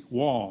may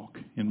walk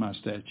in my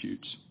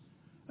statutes.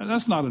 And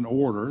that's not an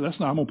order. That's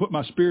not, I'm going to put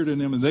my spirit in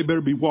them and they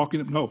better be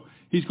walking. No,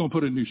 he's going to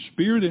put a new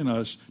spirit in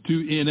us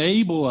to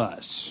enable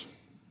us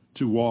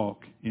to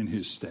walk in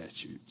his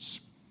statutes.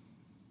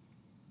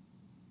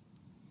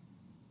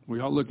 Well,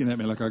 y'all looking at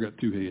me like I got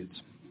two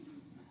heads.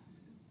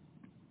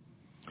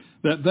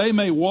 That they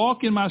may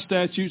walk in my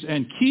statutes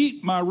and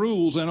keep my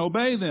rules and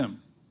obey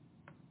them.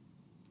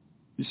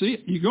 You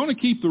see, you're going to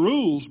keep the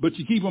rules, but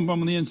you keep them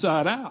from the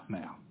inside out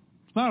now.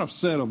 It's not a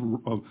set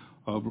of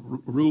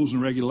rules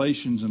and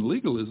regulations and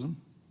legalism.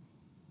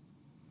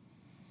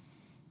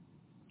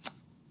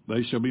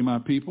 They shall be my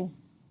people,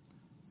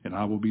 and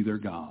I will be their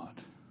God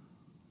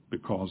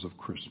because of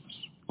Christmas.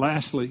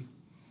 Lastly,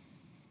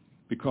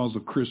 because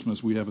of Christmas,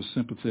 we have a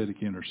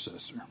sympathetic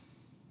intercessor.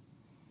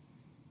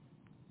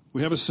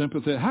 We have a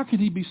sympathetic. How can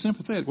he be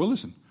sympathetic? Well,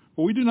 listen.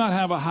 For we do not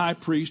have a high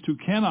priest who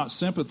cannot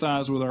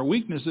sympathize with our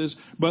weaknesses,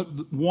 but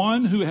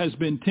one who has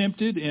been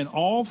tempted in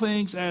all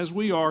things as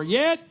we are,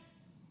 yet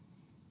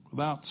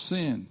without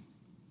sin.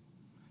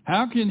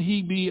 How can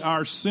he be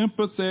our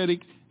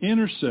sympathetic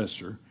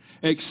intercessor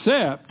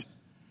except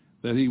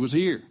that he was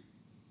here?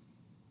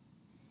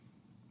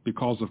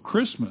 Because of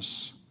Christmas,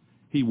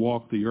 he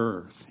walked the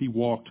earth. He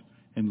walked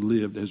and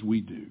lived as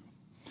we do.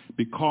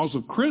 Because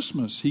of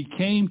Christmas, he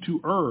came to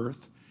earth,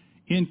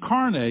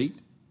 incarnate,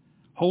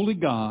 holy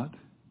God,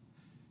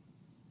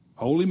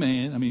 holy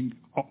man,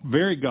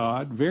 very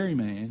God, very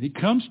man. He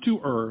comes to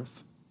earth,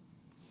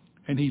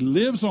 and he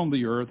lives on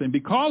the earth, and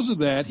because of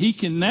that, he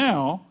can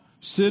now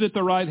sit at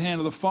the right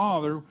hand of the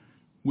Father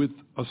with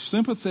a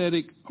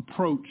sympathetic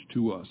approach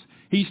to us.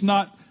 He's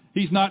not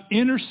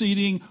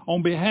interceding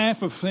on behalf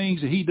of things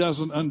that he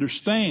doesn't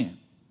understand.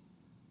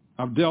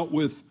 I've dealt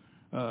with,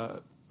 I'll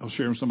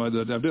share with somebody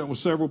that I've dealt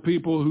with several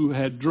people who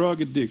had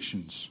drug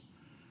addictions.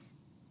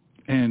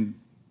 And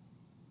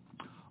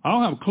I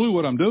don't have a clue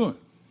what I'm doing.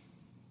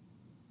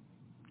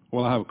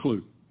 Well, I have a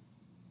clue.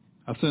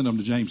 I send them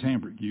to James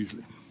Hambrick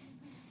usually.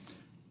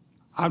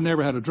 I've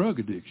never had a drug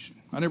addiction.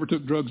 I never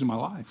took drugs in my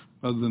life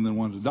other than the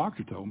ones the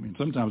doctor told me. And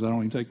sometimes I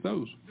don't even take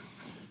those.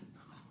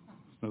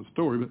 That's a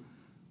story. But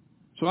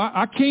so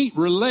I can't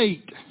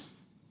relate.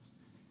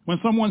 When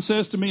someone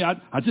says to me, I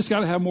just got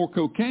to have more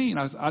cocaine,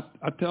 I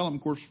tell them,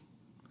 of course,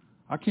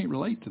 I can't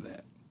relate to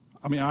that.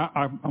 I'm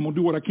going to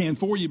do what I can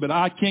for you, but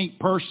I can't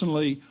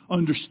personally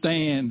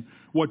understand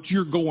what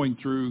you're going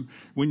through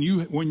when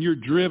you're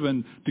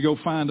driven to go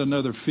find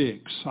another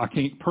fix. I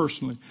can't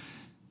personally.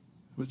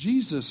 But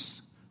Jesus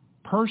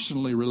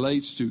personally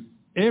relates to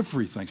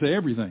everything, say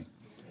everything,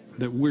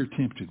 that we're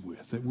tempted with,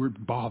 that we're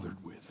bothered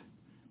with.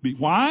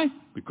 Why?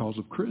 Because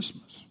of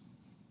Christmas.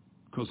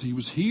 Because he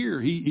was here.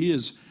 He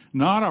is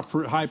not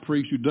a high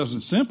priest who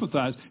doesn't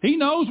sympathize. He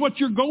knows what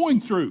you're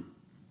going through.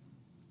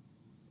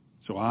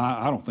 So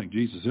I don't think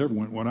Jesus ever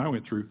went what I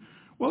went through.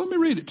 Well, let me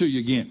read it to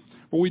you again.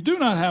 For we do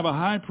not have a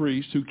high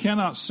priest who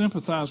cannot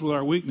sympathize with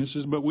our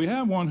weaknesses, but we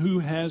have one who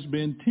has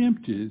been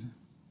tempted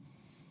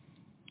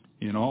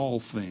in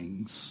all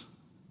things.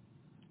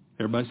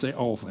 Everybody say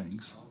all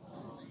things.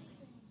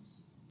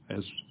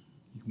 As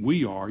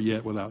we are,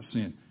 yet without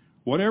sin.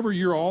 Whatever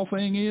your all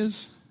thing is,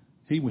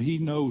 he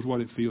knows what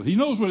it feels. He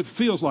knows what it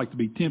feels like to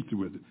be tempted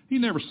with it. He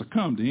never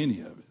succumbed to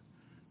any of it.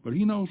 But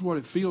he knows what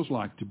it feels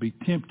like to be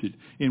tempted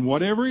in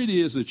whatever it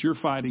is that you're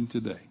fighting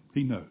today.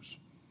 He knows.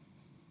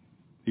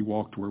 He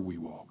walked where we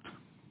walked.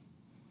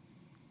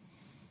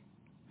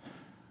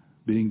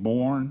 Being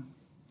born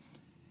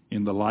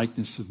in the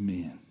likeness of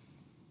men.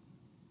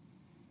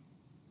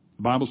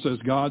 The Bible says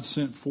God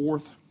sent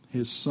forth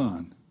his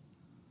Son,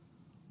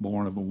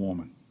 born of a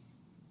woman,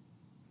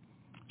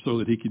 so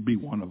that he could be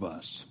one of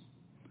us,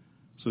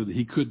 so that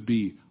he could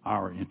be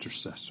our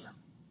intercessor.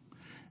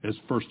 As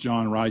 1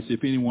 John writes,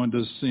 if anyone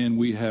does sin,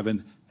 we have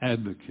an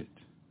advocate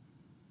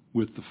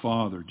with the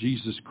Father,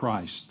 Jesus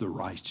Christ, the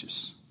righteous.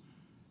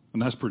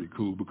 And that's pretty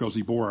cool because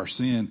he bore our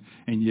sin,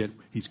 and yet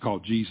he's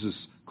called Jesus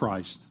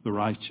Christ, the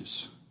righteous.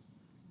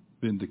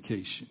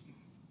 Vindication.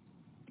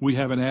 We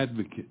have an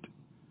advocate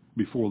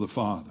before the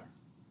Father.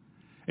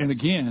 And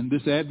again,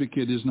 this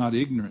advocate is not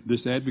ignorant.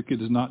 This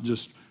advocate is not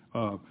just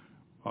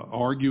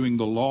arguing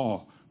the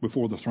law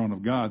before the throne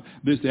of God.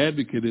 This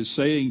advocate is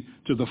saying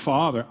to the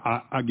Father,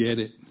 I get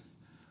it.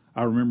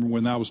 I remember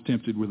when I was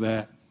tempted with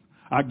that.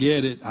 I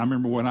get it. I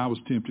remember when I was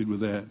tempted with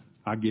that.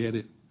 I get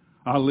it.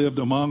 I lived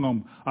among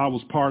them. I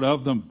was part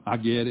of them. I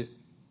get it.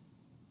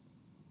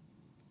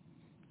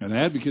 An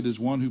advocate is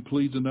one who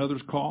pleads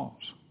another's cause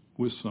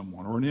with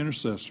someone, or an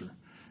intercessor.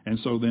 And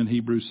so then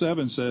Hebrews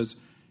 7 says,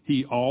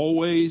 he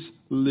always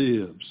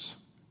lives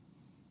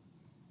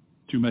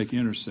to make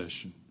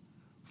intercession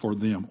for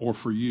them or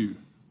for you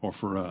or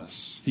for us.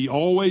 He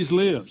always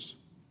lives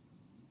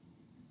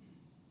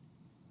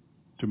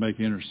to make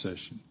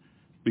intercession.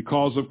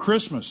 Because of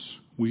Christmas,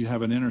 we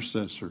have an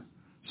intercessor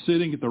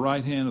sitting at the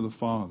right hand of the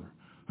Father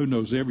who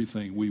knows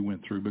everything we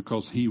went through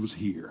because he was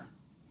here.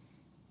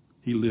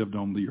 He lived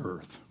on the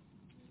earth,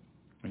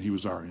 and he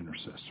was our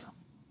intercessor.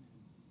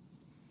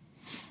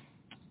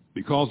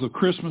 Because of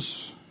Christmas,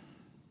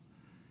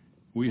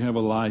 we have a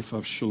life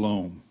of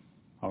shalom.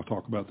 I'll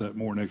talk about that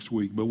more next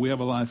week, but we have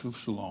a life of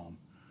shalom.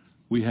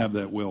 We have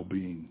that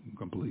well-being and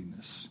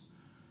completeness.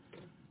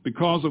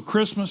 Because of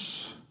Christmas,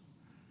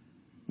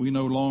 we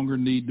no longer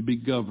need to be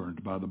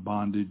governed by the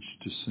bondage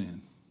to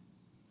sin.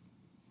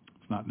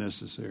 It's not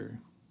necessary.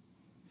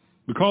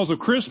 Because of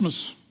Christmas,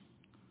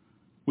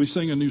 we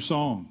sing a new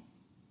song.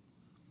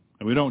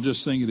 And we don't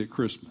just sing it at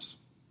Christmas.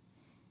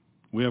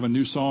 We have a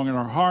new song in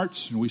our hearts,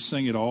 and we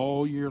sing it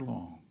all year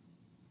long.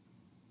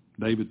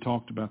 David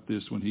talked about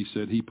this when he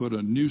said, he put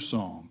a new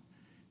song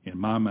in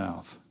my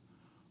mouth,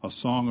 a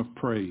song of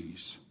praise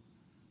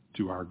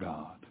to our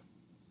God.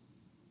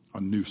 A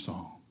new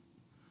song.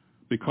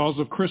 Because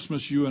of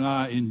Christmas, you and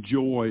I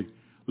enjoy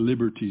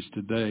liberties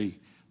today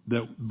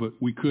but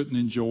we couldn't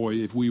enjoy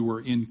if we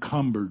were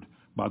encumbered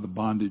by the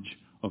bondage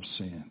of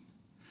sin.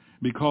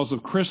 Because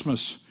of Christmas,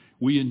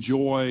 we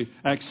enjoy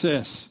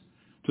access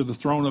to the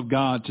throne of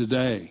God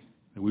today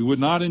that we would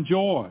not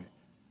enjoy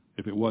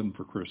if it wasn't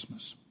for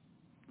Christmas.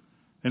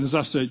 And as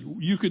I said,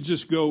 you could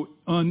just go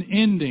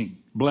unending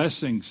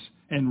blessings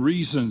and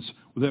reasons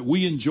that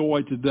we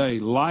enjoy today,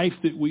 life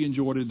that we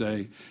enjoy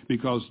today,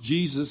 because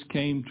Jesus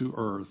came to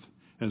earth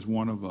as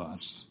one of us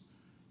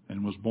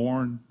and was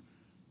born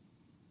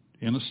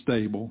in a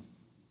stable,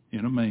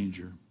 in a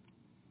manger,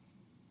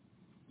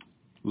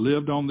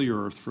 lived on the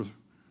earth for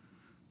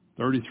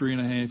 33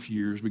 and a half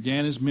years,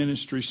 began his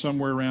ministry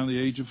somewhere around the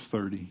age of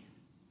 30,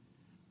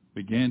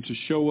 began to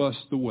show us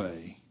the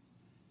way,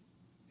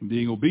 and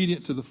being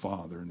obedient to the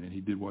Father, and then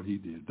he did what he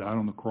did, died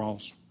on the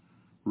cross,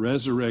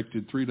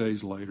 resurrected 3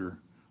 days later,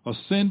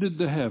 ascended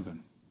to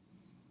heaven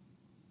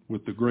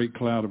with the great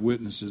cloud of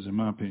witnesses, in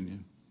my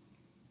opinion,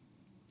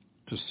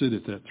 to sit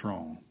at that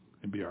throne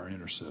and be our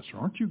intercessor.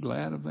 Aren't you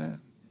glad of that?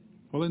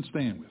 Well, then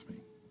stand with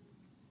me.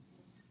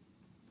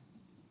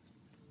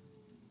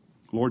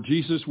 Lord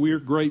Jesus, we are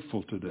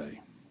grateful today.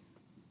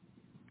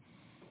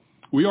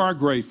 We are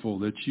grateful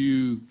that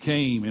you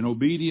came in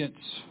obedience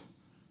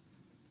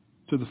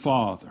to the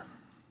Father.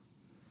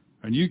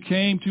 And you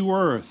came to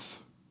earth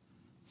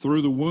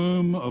through the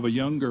womb of a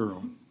young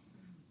girl.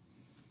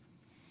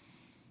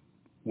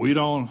 We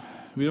don't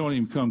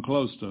even come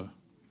close to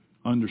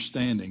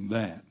understanding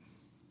that,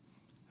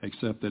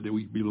 except that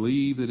we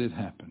believe that it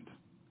happened.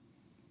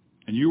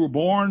 And you were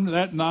born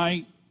that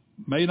night,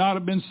 may not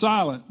have been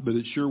silent, but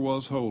it sure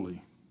was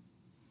holy.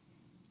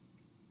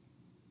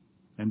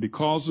 And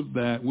because of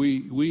that,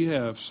 we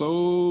have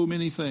so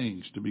many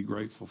things to be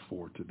grateful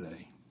for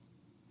today.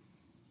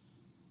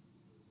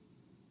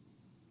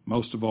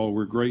 Most of all,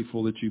 we're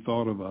grateful that you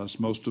thought of us.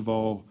 Most of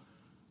all,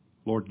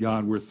 Lord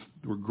God,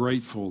 we're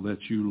grateful that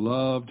you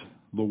loved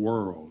the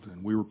world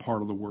and we were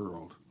part of the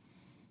world.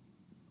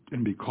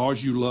 And because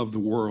you loved the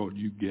world,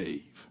 you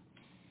gave.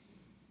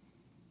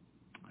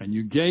 And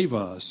you gave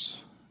us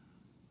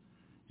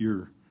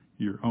your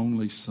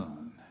only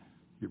Son,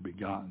 your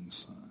begotten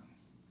Son.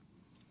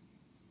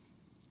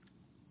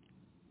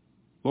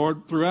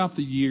 Lord, throughout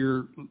the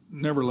year,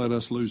 never let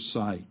us lose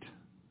sight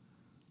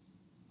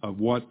of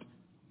what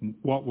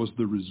was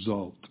the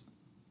result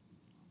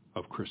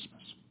of Christmas.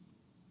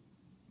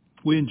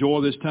 We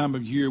enjoy this time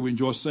of year. We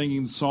enjoy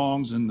singing the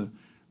songs and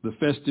the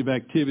festive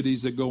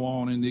activities that go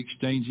on and the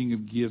exchanging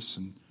of gifts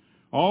and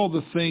all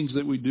the things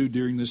that we do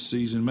during this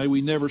season. May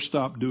we never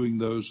stop doing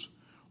those,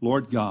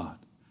 Lord God.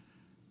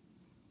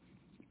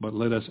 But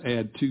let us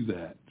add to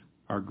that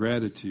our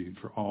gratitude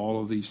for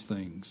all of these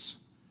things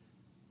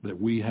that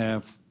we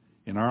have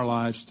in our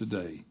lives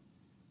today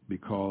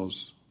because,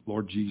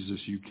 Lord Jesus,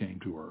 you came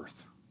to earth.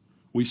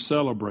 We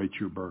celebrate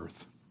your birth.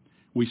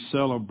 We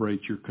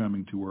celebrate your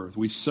coming to earth.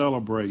 We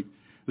celebrate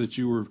that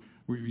you're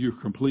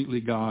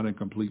completely God and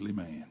completely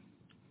man.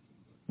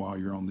 while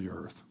you're on the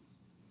earth.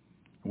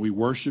 We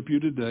worship you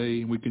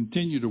today, and we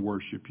continue to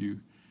worship you,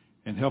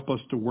 and help us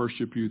to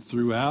worship you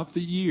throughout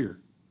the year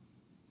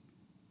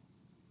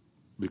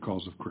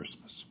because of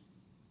Christmas.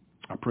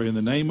 I pray in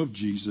the name of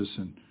Jesus,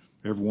 and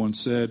everyone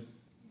said,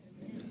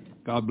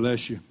 God bless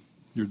you.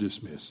 You're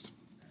dismissed.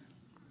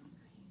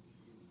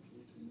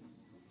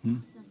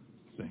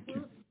 Thank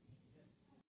you.